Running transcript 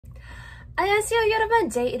안녕하세요 여러분,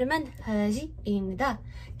 제 이름은 하지입니다.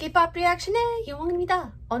 K-pop 리액션의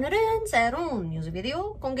영웅입니다. 오늘은 새로운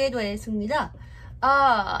뮤직비디오 공개됐습니다.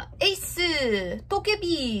 에이스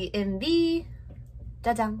도깨비 MV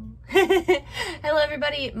짜잔. Hello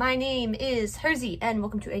everybody, my name is Herzi and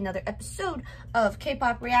welcome to another episode of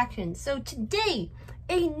K-pop reaction. So today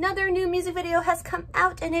another new music video has come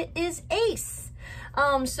out and it is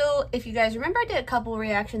A.C.E. So if you guys remember, I did a couple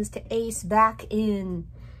reactions to A.C.E. back in,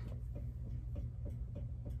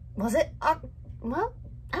 was it well,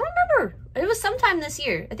 I don't remember. It was sometime this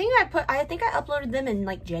year. I think I uploaded them in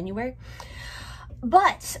like January.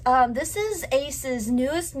 But this is A.C.E.'s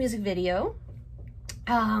newest music video.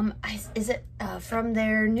 Is it from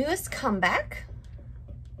their newest comeback?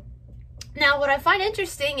 Now what I find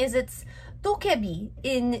interesting is it's dokebi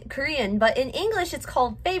in Korean, but in English it's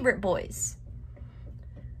called Favorite Boys.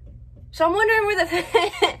 So I'm wondering where the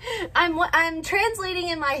I'm translating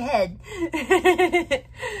in my head.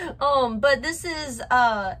 But this is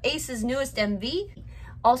A.C.E.'s newest MV.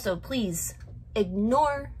 Also, please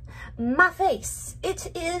ignore my face.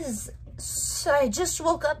 It is, I just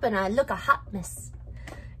woke up and I look a hot mess.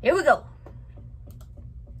 Here we go.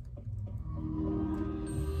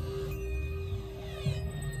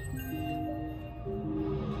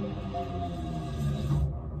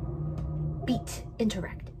 Beat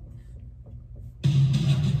interactive.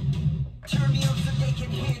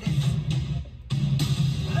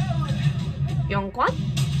 Youngkwan?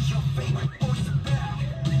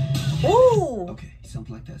 Ooh! Okay,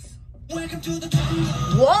 something like this.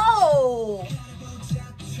 Whoa!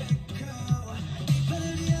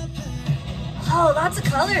 Oh, lots of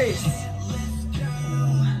colors.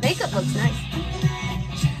 Makeup looks nice.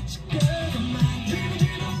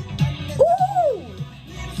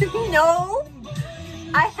 Ooh! No!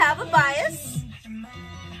 I have a bias.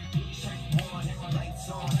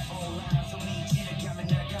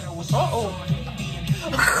 Uh-oh.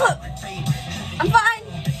 I'm fine.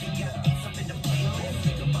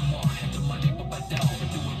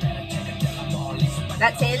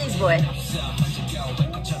 That's Haley's boy.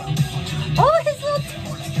 Oh, his little...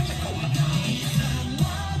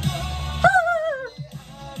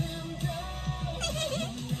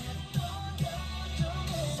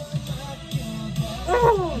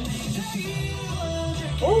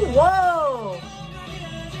 Oh, whoa.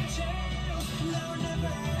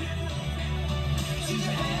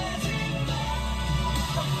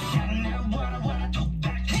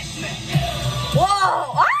 Whoa!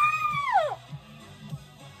 Ah!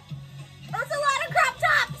 That's a lot of crop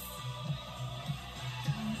tops!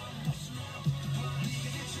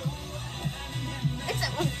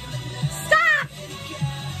 Stop!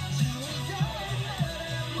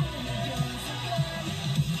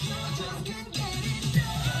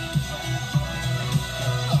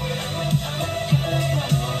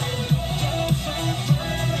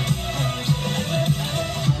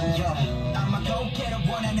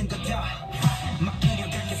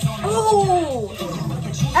 Oh,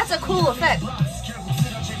 that's a cool effect. Woo!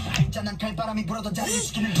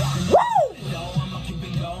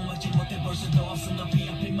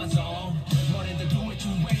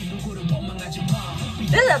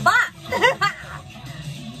 This is a bot.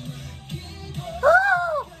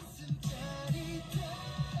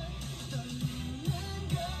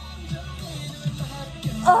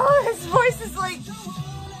 Oh, his voice is like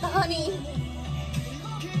honey.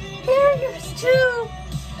 Here, yours too.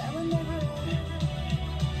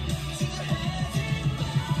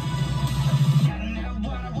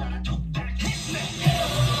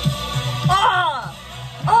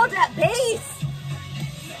 Oh, that bass!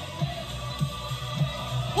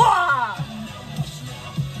 Wow!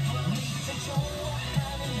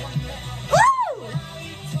 Woo!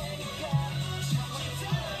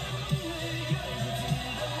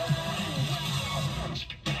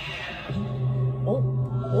 Oh,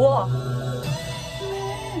 whoa!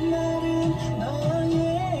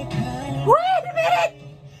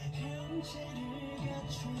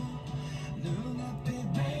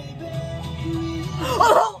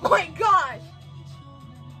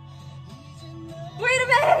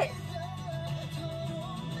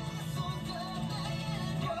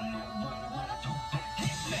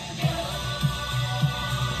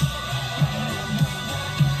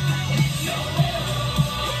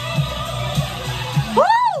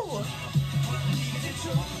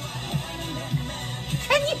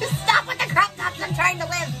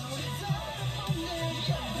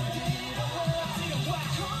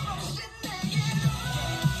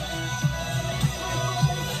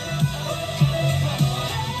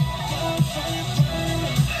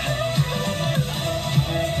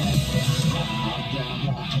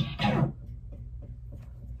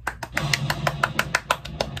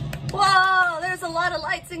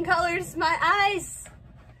 accent colors, my eyes.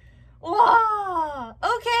 Wow.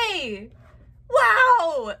 Okay.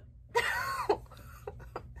 Wow.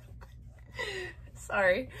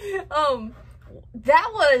 Sorry. That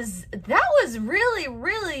was really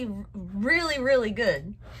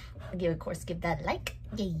good. Of course, give that a like.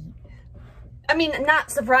 Yay. I mean, not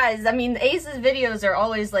surprised. I mean, Ace's videos are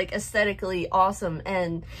always like aesthetically awesome,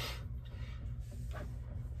 and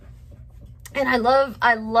I love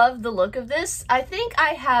the look of this. I think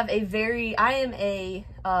I am a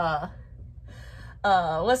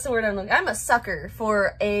what's the word I'm looking? I'm a sucker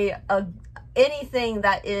for anything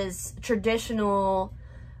that is traditional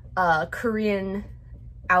Korean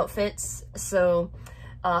outfits. So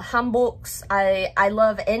hanboks, I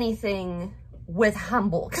love anything with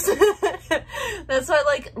hanboks. That's why,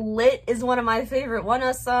 like, Lit is one of my favorite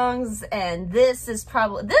Wona songs, and this is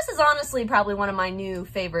honestly probably one of my new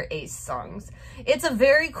favorite Ace songs. It's a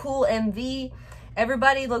very cool MV.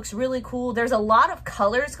 Everybody looks really cool. There's a lot of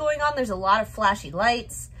colors going on. There's a lot of flashy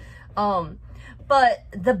lights. But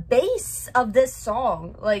the bass of this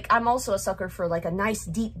song, like, I'm also a sucker for like a nice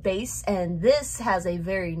deep bass, and this has a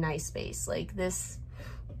very nice bass. Like, this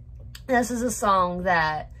is a song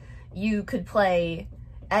that you could play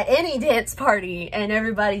at any dance party and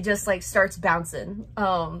everybody just like starts bouncing.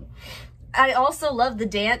 I also love the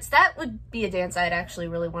dance. That would be a dance I'd actually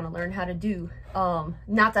really want to learn how to do.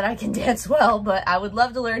 Not that I can dance well, but I would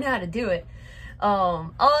love to learn how to do it. Oh,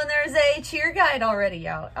 and there's a cheer guide already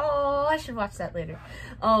out. Oh, I should watch that later.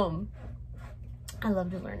 I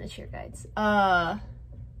love to learn the cheer guides.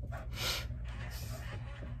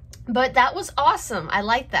 But that was awesome. I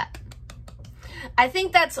like that. I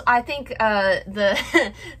think the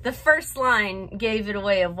the first line gave it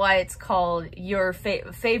away of why it's called Your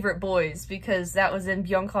Favorite Boys, because that was in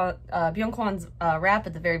Byung-kwan's rap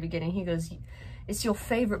at the very beginning. He goes, "It's your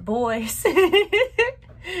favorite boys."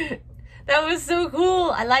 That was so cool.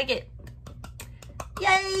 I like it.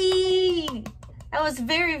 Yay! That was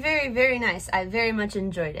very, very, very nice. I very much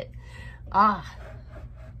enjoyed it. Ah.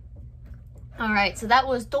 Alright, so that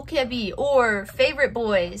was Dokyebi, or Favorite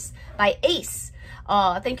Boys by Ace.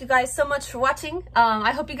 Thank you guys so much for watching.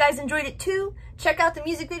 I hope you guys enjoyed it too. Check out the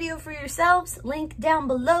music video for yourselves, link down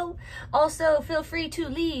below. Also, feel free to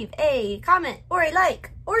leave a comment or a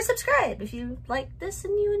like or subscribe if you liked this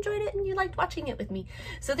and you enjoyed it and you liked watching it with me.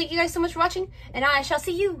 So thank you guys so much for watching, and I shall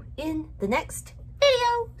see you in the next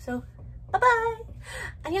video. So, bye-bye.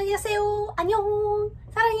 안녕하세요. 안녕.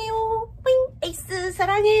 사랑해요. Ace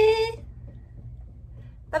사랑해.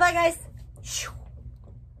 Bye-bye, guys.